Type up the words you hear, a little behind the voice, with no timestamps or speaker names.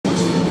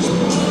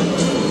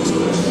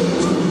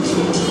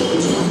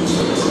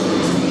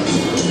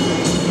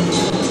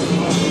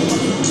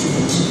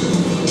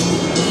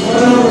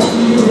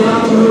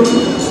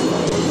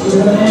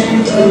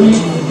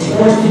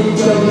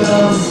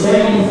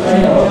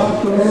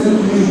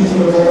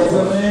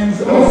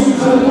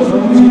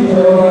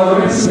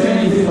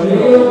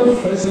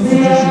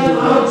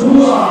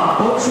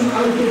Boxing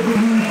out of the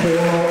blue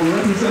corner,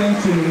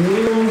 representing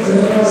Wales,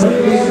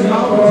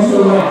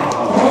 Abdullah.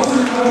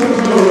 Boxing out of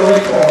the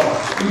red corner,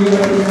 he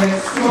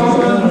represents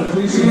Scotland,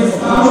 Mr.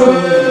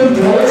 Alan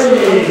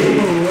Blake.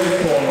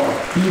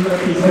 He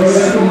represents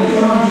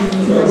Scotland,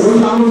 Mr.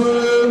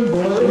 Alan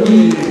Blake.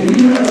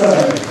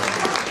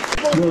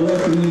 Your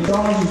referee in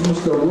charge is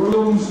Mr.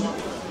 Williams.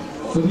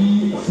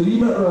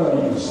 3-minute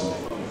rounds.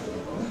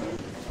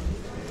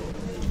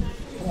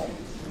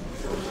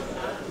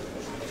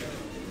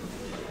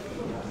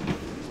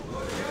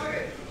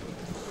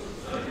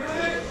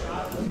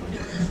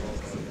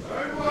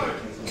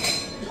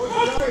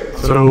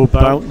 So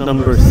bout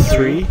number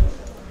 3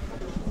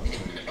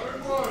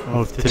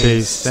 of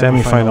today's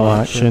semi-final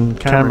action,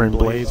 Cameron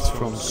Blades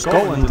from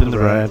Scotland in the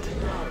red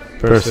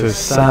versus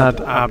Saad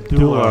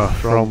Abdullah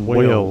from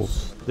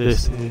Wales.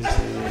 This is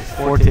a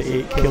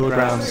 48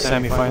 kilogram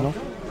semi-final.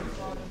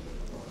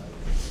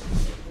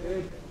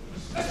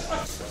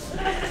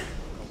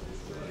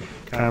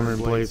 Cameron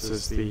Blades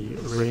is the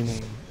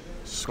reigning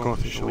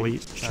Scottish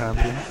Elite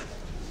champion,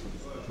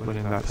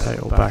 winning that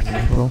title back in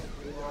April.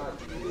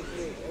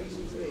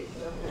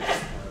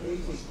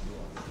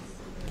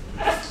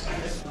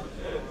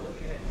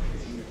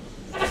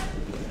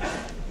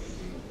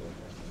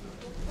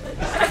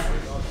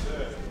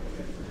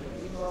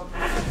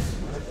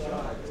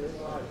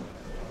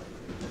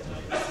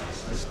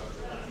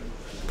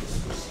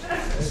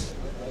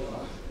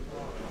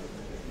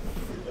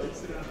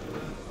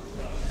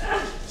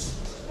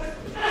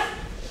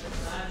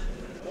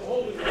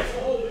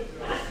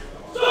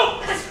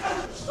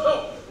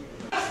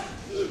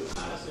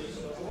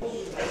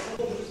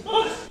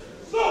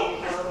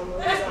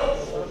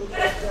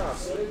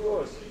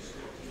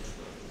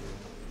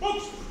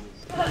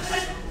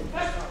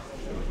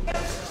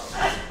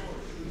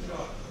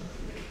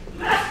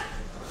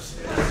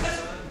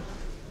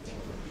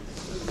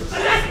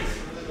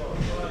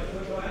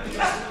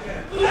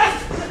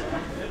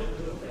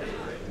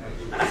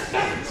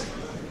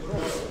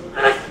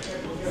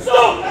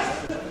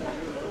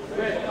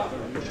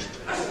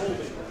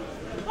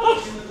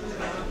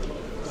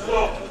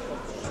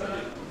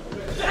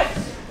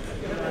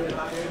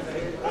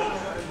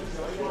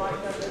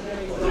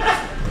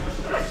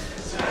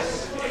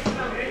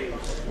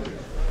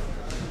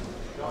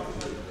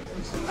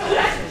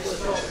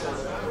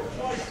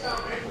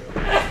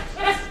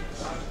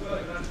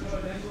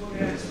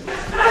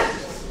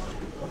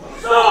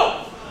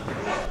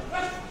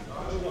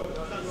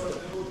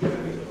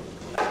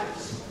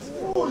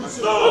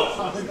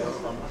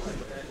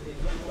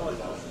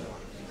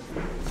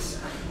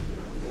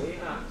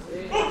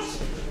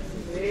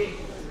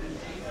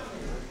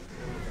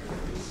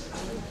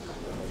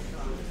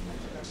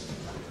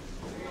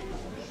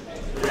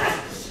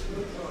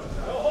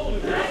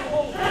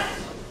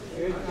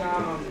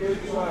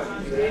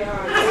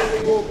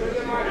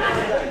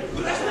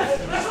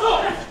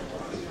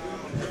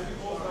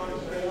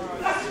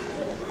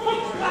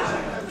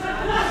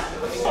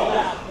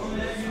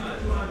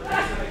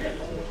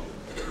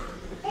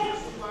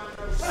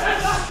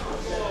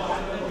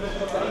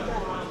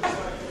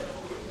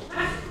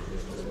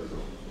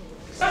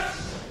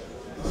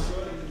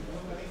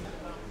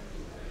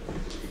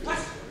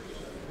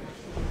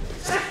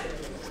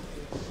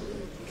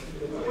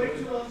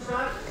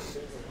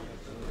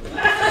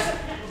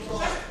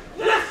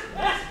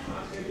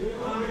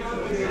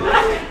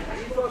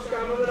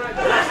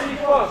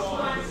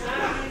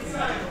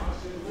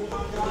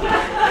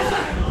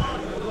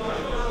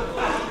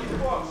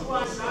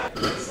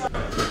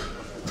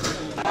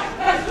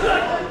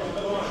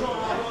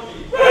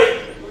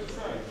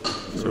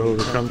 So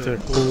we come to a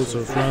close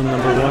of round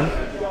number 1.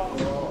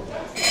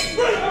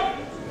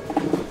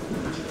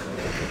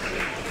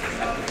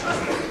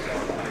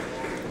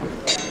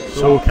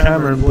 So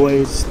Cameron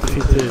Blades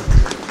defeated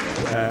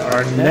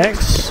our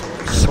next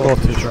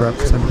Scottish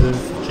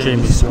representative,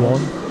 Jamie Swan,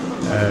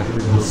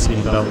 who will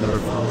see bout number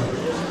 4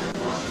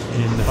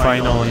 in the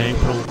final in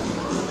April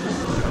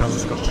to become the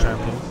Scottish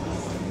champion.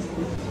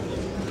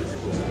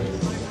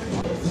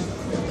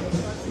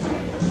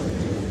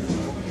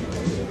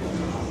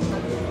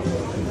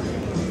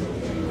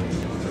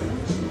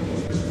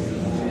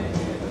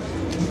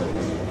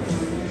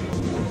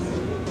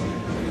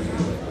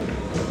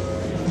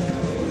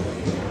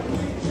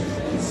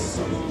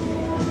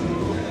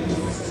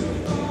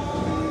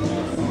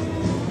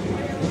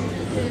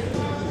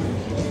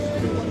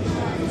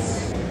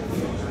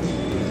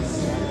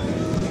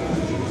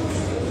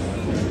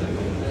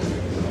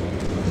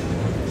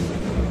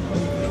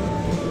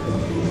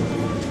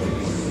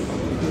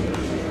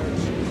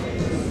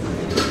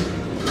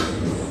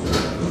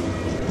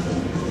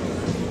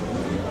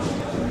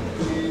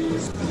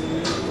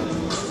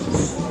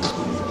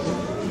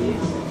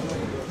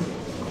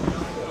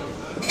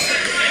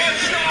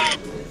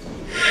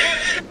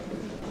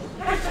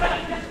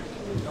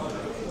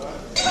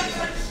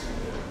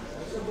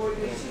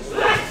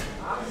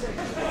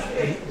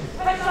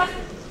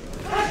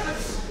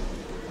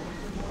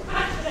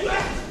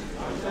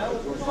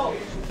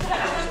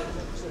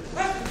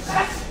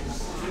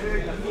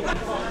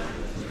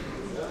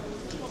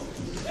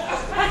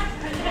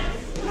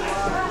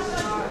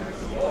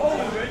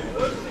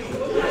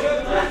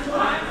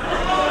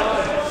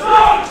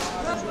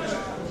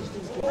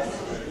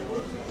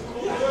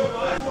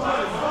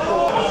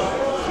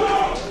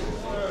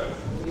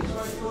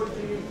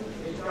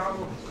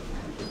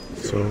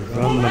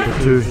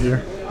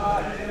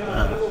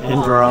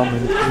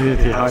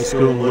 Community High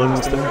School in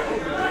Livingston.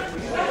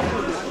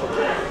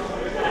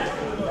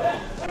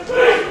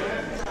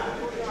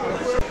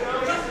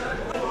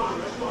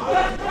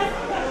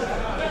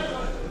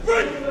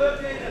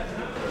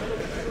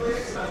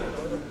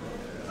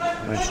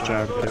 Nice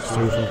jab gets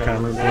through from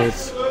Cameron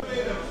Blades.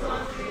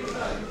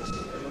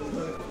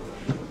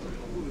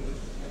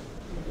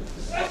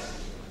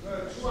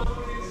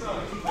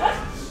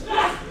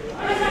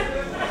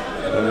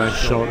 A nice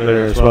shot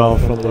there as well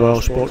from the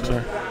Welsh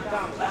boxer.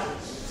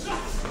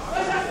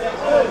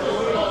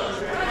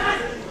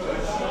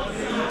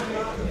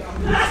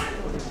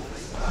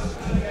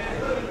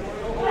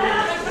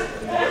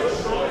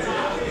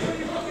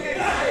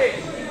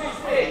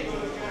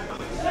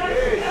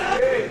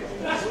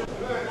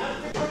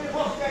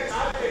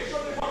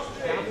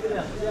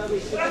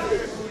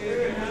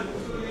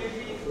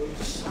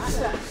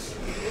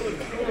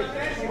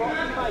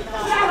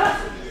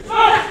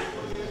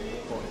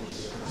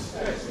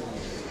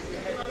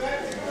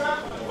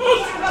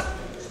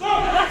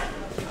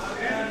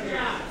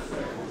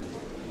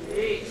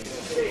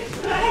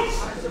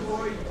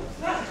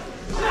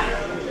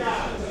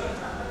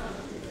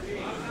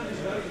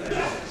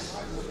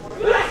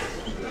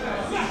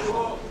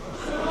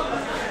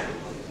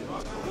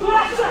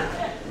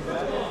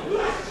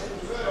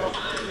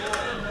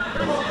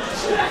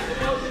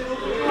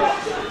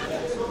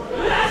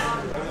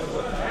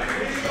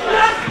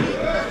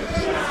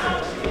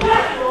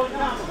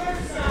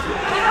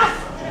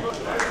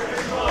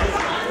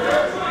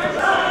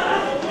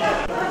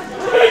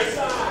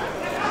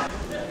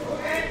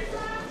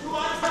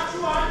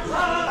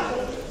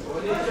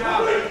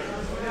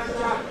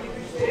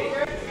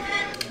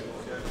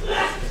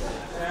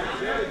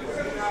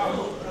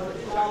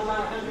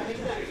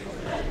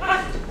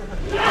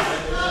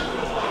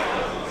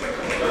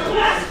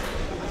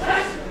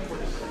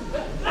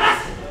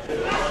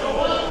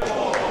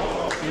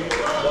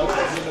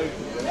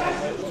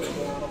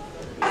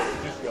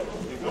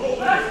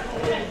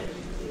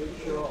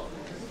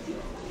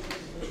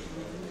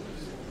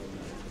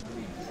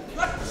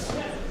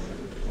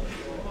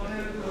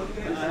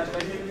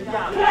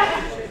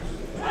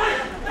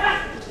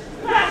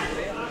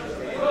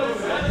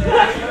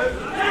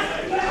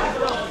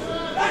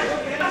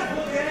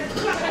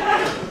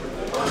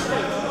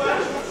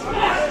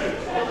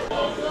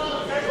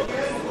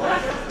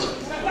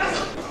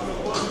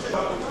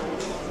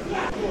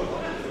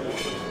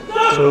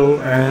 So,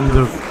 end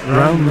of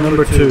round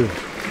number 2.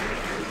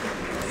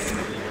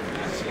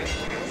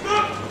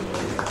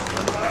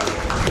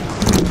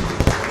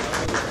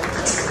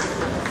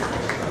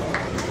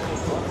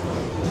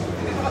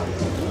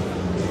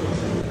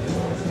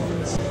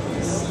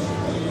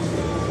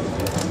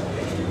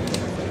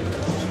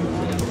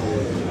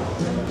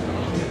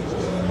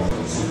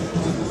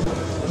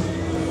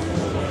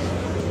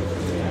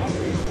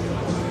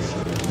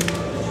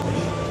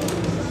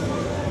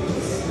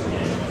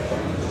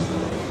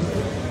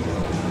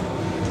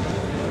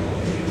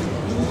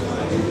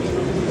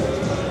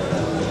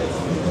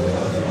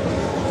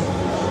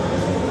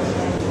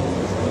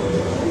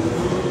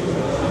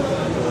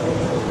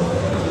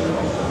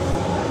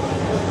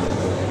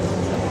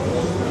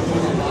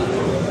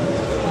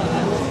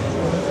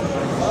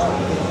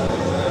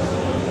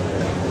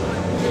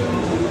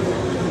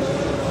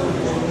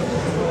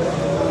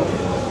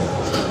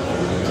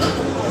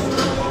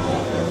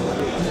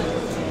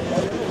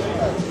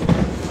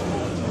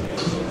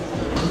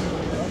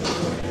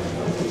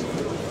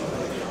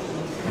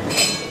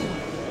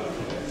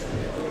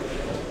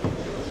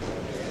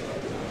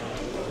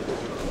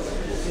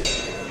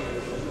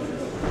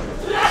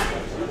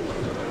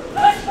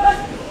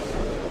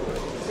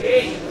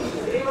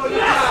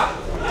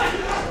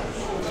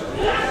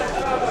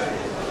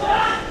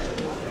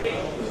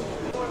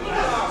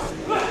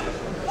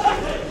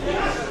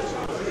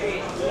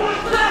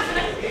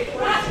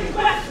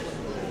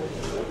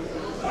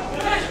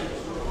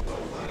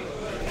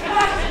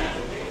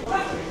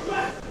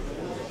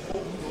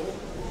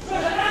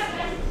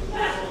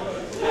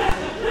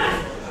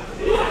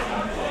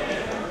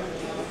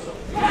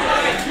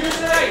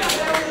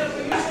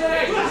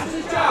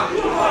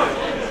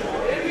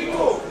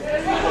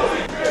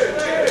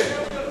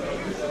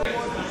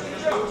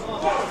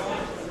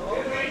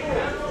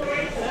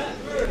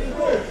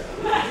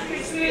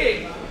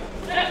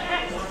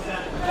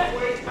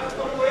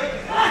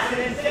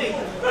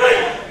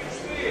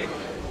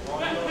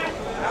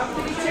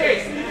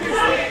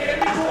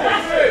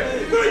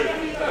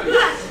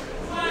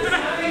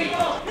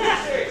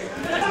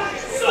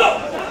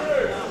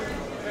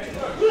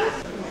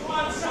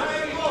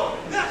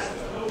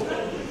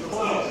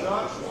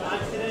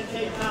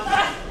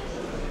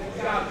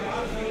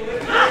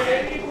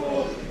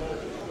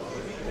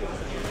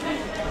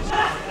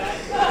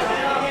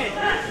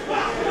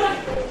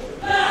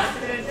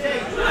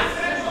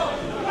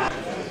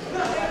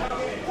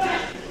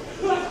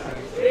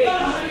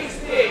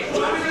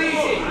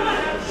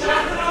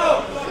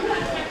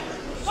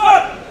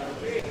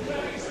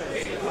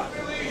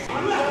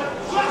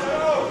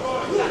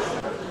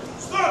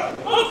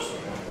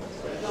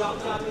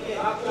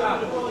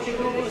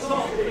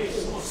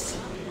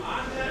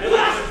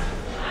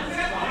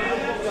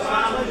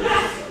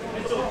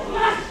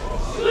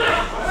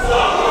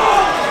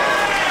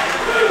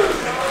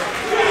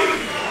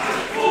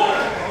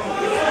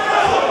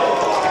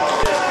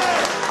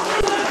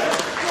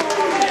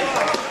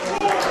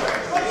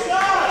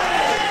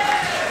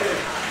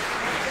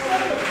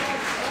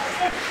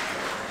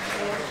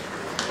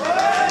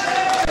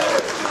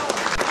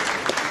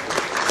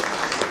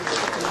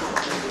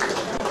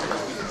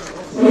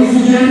 Ladies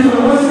and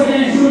gentlemen, once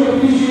again, show your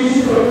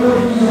appreciation for both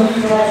these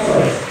elite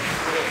boxers.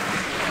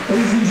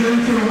 Ladies and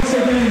gentlemen, once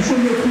again, show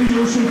your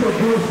appreciation for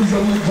both these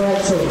elite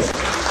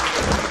boxers.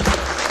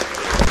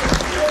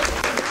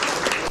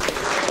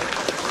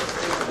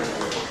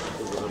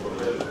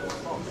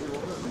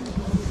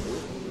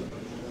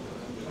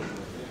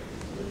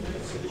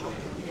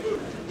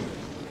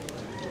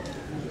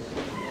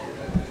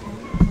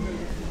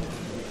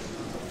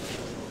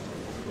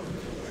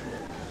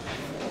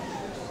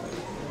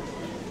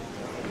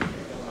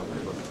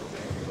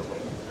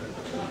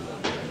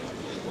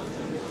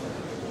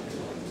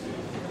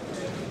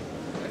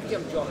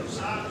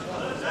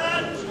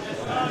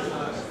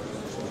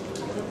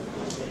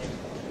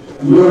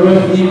 Your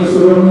referee,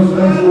 Mr. Romans,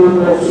 brings both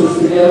boxers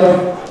together.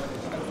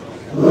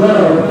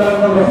 Well, that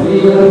number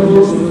 3,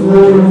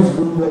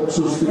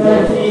 boxers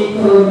together. 38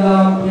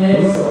 kilogram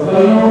next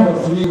final.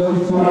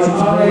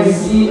 I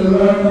see the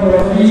round number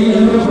 3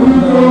 in the blue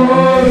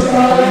corner,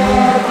 Saad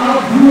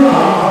Abdullah.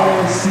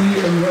 I see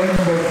in round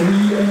number 3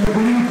 in the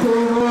blue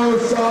corner,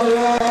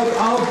 Saad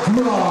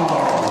Abdullah.